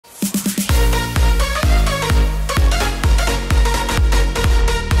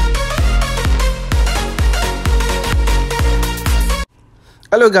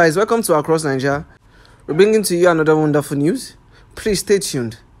Hello guys, welcome to Across Nigeria. We're bringing to you another wonderful news. Please stay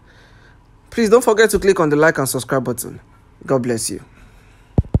tuned. Please don't forget to click on the like and subscribe button. God bless you.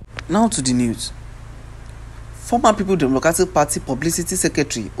 Now to the news. Former People Democratic Party Publicity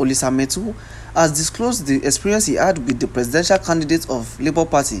Secretary Olisa Metuh has disclosed the experience he had with the presidential candidate of Labour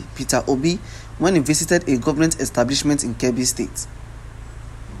Party, Peter Obi, when he visited a government establishment in Kebbi State.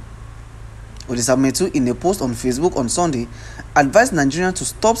 Olisa Metuh, in a post on Facebook on Sunday, advised Nigerians to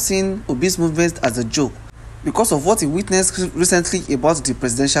stop seeing Obi's movement as a joke because of what he witnessed recently about the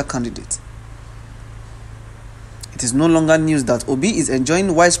presidential candidate. It is no longer news that Obi is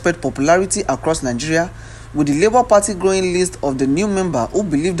enjoying widespread popularity across Nigeria, with the Labour Party growing list of the new member who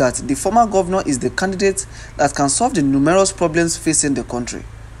believe that the former governor is the candidate that can solve the numerous problems facing the country.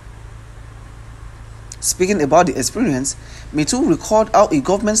 Speaking about the experience, Metuh recalled how a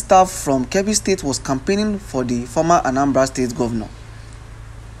government staff from Kebbi State was campaigning for the former Anambra State governor.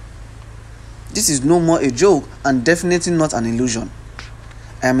 This is no more a joke and definitely not an illusion.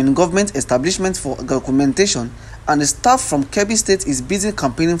 I am in government establishment for documentation, and the staff from Kebbi State is busy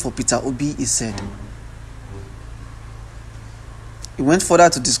campaigning for Peter Obi, he said. He went further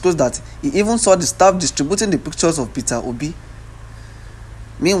to disclose that he even saw the staff distributing the pictures of Peter Obi.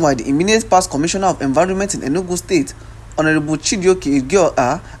 Meanwhile, the immediate past Commissioner of Environment in Enugu State, Honorable Chidioke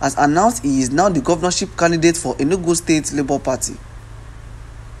Igioa, has announced he is now the governorship candidate for Enugu State Labour Party.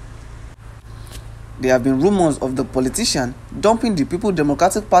 There have been rumors of the politician dumping the People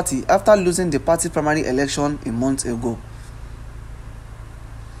Democratic Party after losing the party primary election a month ago.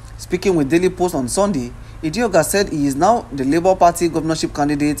 Speaking with Daily Post on Sunday, Igioa said he is now the Labour Party governorship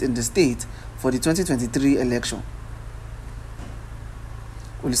candidate in the state for the 2023 election.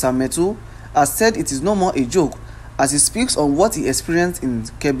 Olisa Metuh has said it is no more a joke as he speaks on what he experienced in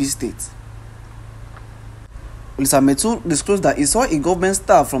Kebbi State. Olisa Metuh disclosed that he saw a government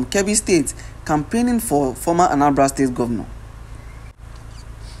staff from Kebbi State campaigning for former Anambra State governor.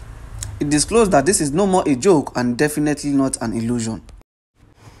 He disclosed that this is no more a joke and definitely not an illusion.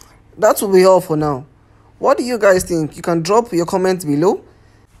 That will be all for now. What do you guys think? You can drop your comments below.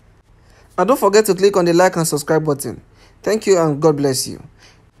 And don't forget to click on the like and subscribe button. Thank you and God bless you.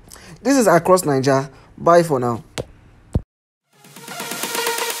 This is Across Nigeria. Bye for now.